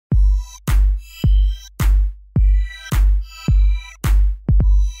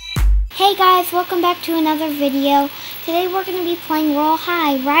Hey guys, welcome back to another video. Today we're going to be playing Roll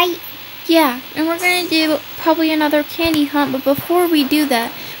High, right? Yeah, and we're going to do probably another candy hunt, but before we do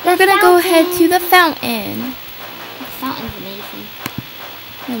that, we're going to go ahead to the fountain. The fountain's amazing.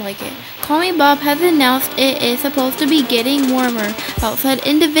 I like it. Call Me Bob has announced it is supposed to be getting warmer outside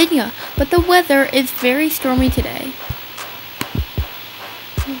in Davinia, but the weather is very stormy today.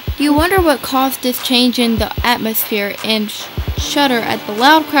 Do you wonder what caused this change in the atmosphere and shudder at the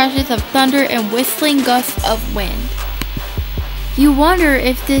loud crashes of thunder and whistling gusts of wind? You wonder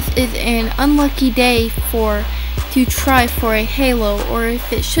if this is an unlucky day to try for a halo, or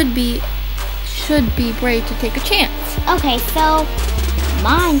if it should be brave to take a chance. Okay, so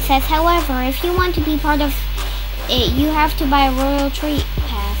mine says, however, if you want to be part of it, you have to buy a Royal Treat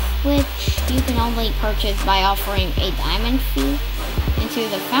Pass, which you can only purchase by offering a diamond fee into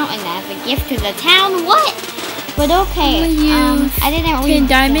the fountain as a gift to the town. What? But okay, I didn't read 10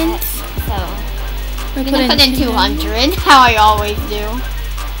 diamonds, so I'm gonna put in 200, how I always do.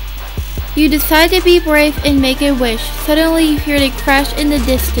 You decide to be brave and make a wish. Suddenly you hear a crash in the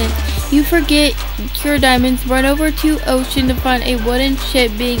distance. You forget your diamonds, run over to ocean to find a wooden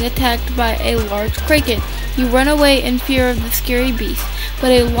ship being attacked by a large kraken. You run away in fear of the scary beast,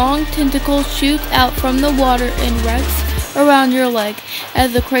 but a long tentacle shoots out from the water and wraps around your leg.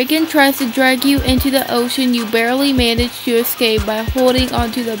 As the kraken tries to drag you into the ocean, you barely manage to escape by holding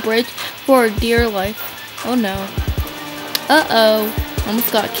onto the bridge for dear life. Oh no. Uh-oh.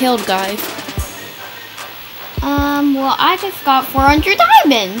 Almost got killed, guys. Well, I just got 400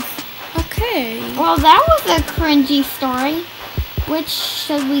 diamonds. Okay. Well, that was a cringy story. Which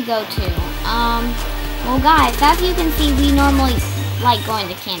should we go to? Well, guys, as you can see, we normally like going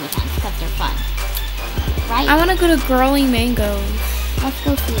to candy hunts because they're fun. Right? I want to go to GirleMango's. Let's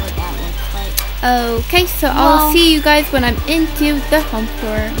go see what that looks like. Okay, so I'll see you guys when I'm into the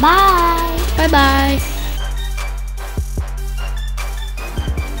Homestore. Bye! Bye-bye.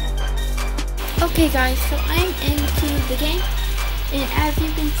 Okay guys, so I'm into the game, and as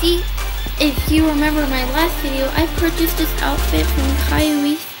you can see, if you remember my last video, I purchased this outfit from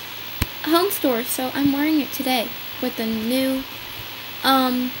Kylie's Homestore, so I'm wearing it today with the new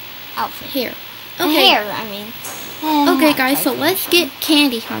outfit. Hair. Okay. Hair, I mean. Okay guys, so let's get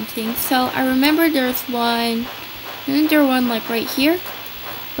candy hunting. So I remember there's one, isn't there one like right here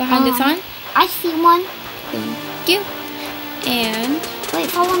behind the sign? I see one. Thank you. And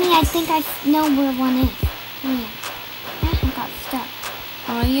wait, follow me. I think I know where one is. Yeah. I got stuck.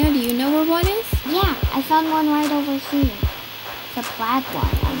 Anya, do you know where one is? Yeah, I found one right over here. It's a plaid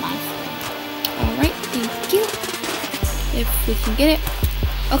one on my screen. Alright, thank you. If we can get it.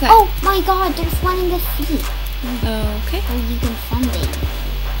 Okay. Oh my god, there's one in the seat. Okay. So you can sunbathe.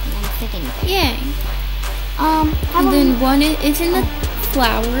 And I'm sitting there. Yay. And then one is in the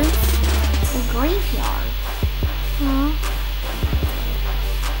flowers. The graveyard.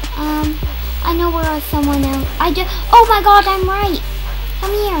 I know where someone else. Oh my god, I'm right.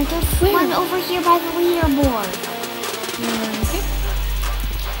 Come here. There's one over here by the leaderboard. Okay.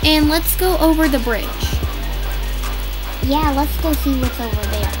 And let's go over the bridge. Yeah, let's go see what's over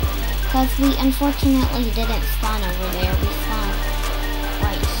there. Because we unfortunately didn't spawn over there. We spawned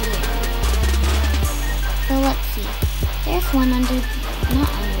right here. So let's see. There's one not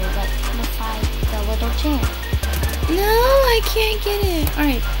under, but beside the little chair. No, I can't get it.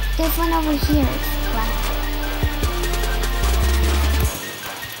 Alright. There's one over here. It's black.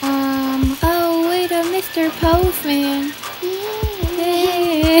 Oh, wait, Mr. Postman.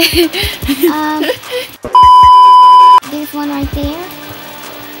 Yay. There's one right there.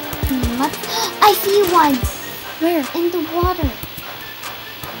 I see one. Where? In the water.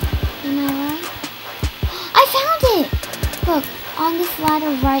 Am I right? I found it. Look, on this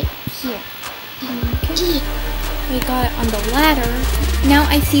ladder right here. Okay. We got it on the ladder. Now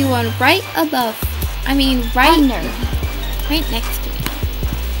I see one right above. I mean, right right next to me.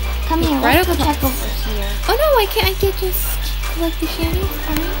 Come here, right let's go check over here. Oh no, I can't. I can just collect the candies.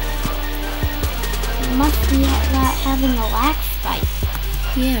 Alright. Must be having a lag spike.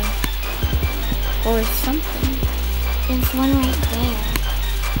 Yeah. Or something. There's one right there.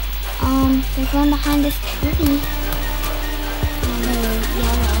 There's one behind this tree.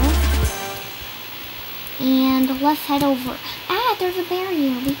 Yellow. And let's head over. There's a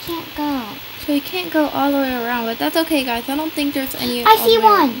barrier. We can't go. So we can't go all the way around, but that's okay, guys. I don't think there's any. I see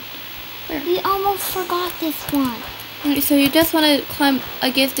one. Where? We almost forgot this one. So you just want to climb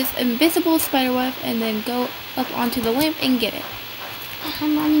against this invisible spider web and then go up onto the lamp and get it.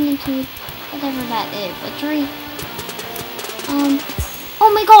 I'm running into whatever that is. A tree.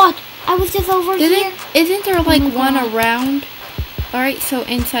 Oh my god! I was just over here. Isn't there like one around? Alright, so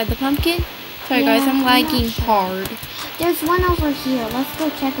inside the pumpkin. Sorry guys, I'm lagging hard. There's one over here. Let's go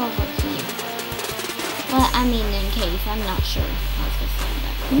check over here. Well, I mean, in case. I'm not sure. Let's just say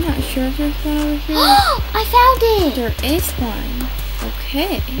that. I'm not sure if there's one over here. I found it! There is one.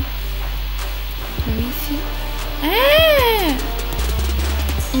 Okay. Let me see. Ah!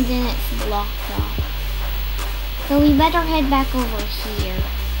 And then it's blocked off. So we better head back over here.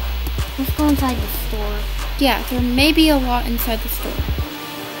 Let's go inside the store. Yeah, there may be a lot inside the store.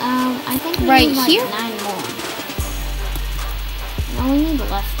 I think we right need like here? 9 more. No, we need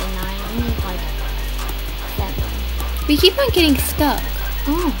less than 9. We need like 7. We keep on getting stuck.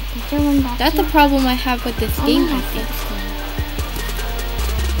 Oh, is there one back That's here? the problem I have with this game, I think. 16.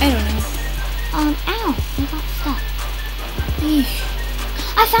 I don't know. Ow, I got stuck. Eesh.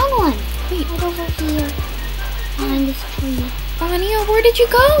 I found one! Wait. Right over here. Behind this tree. Anya, where did you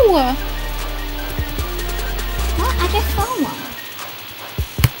go? What? I just saw one.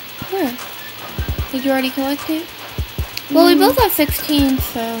 Where? Did you already collect it? Well, we both have 16,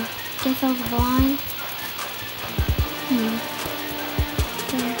 so... Guess I was blind.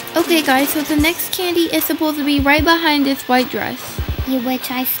 Okay, guys, so the next candy is supposed to be right behind this white dress. Yeah,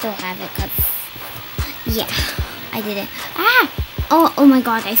 which I still have it, cause... Yeah, I did it. Ah! Oh my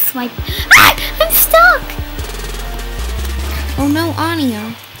god, I swiped. Ah! I'm stuck! Oh no,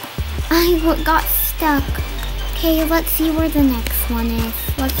 Anya. I got stuck. Okay, let's see where the next one is.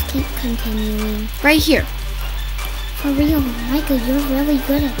 Let's keep continuing. Right here. For real, Micah, you're really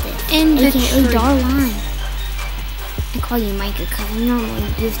good at this. In the AKA tree. Darline. I call you Micah because I'm normally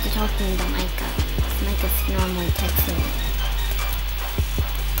used to talking to Micah. Micah's normally texting me.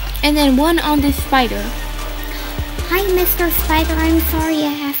 And then one on this spider. Hi, Mr. Spider. I'm sorry I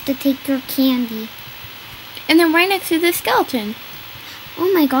have to take your candy. And then right next to this skeleton.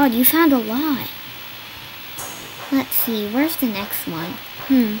 Oh my god, you found a lot. Let's see, where's the next one?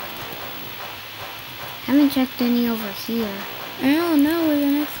 Haven't checked any over here. I don't know where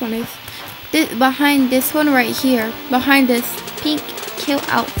the next one is. Behind this one right here. Behind this pink kilt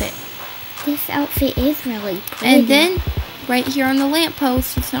outfit. This outfit is really pretty. And then right here on the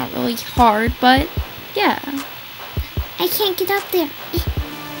lamppost. It's not really hard, but yeah. I can't get up there.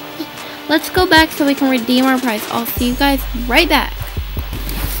 Let's go back so we can redeem our prize. I'll see you guys right back.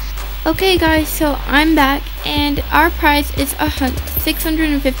 Okay guys, so I'm back and our prize is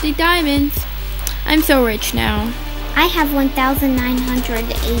 650 diamonds. I'm so rich now. I have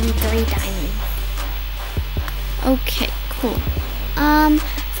 1,983 diamonds. Okay, cool.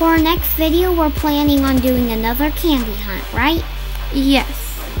 For our next video, we're planning on doing another candy hunt, right?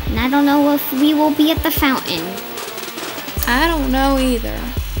 Yes. And I don't know if we will be at the fountain. I don't know either.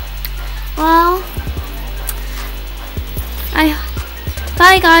 Well,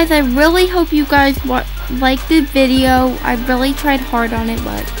 bye guys, I really hope you guys liked the video. I really tried hard on it,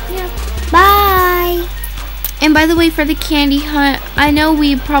 but yeah. bye! And by the way, for the candy hunt, I know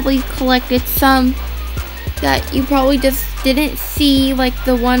we probably collected some that you probably just didn't see, like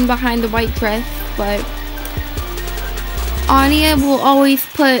the one behind the white dress, but Anya will always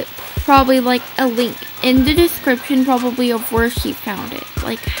put probably like a link in the description probably of where she found it,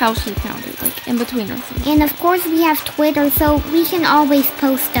 like how she found it, like in between or something. And of course we have Twitter, so we can always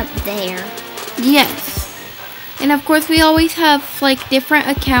post up there. Yes. And of course we always have like different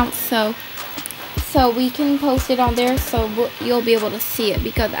accounts, so we can post it on there, so you'll be able to see it,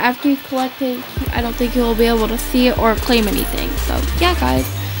 because after you collect it, I don't think you'll be able to see it or claim anything. So yeah guys,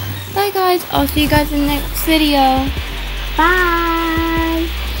 bye guys, I'll see you guys in the next video. Bye!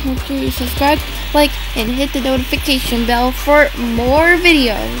 Make sure you subscribe, like, and hit the notification bell for more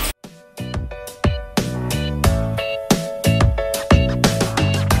videos.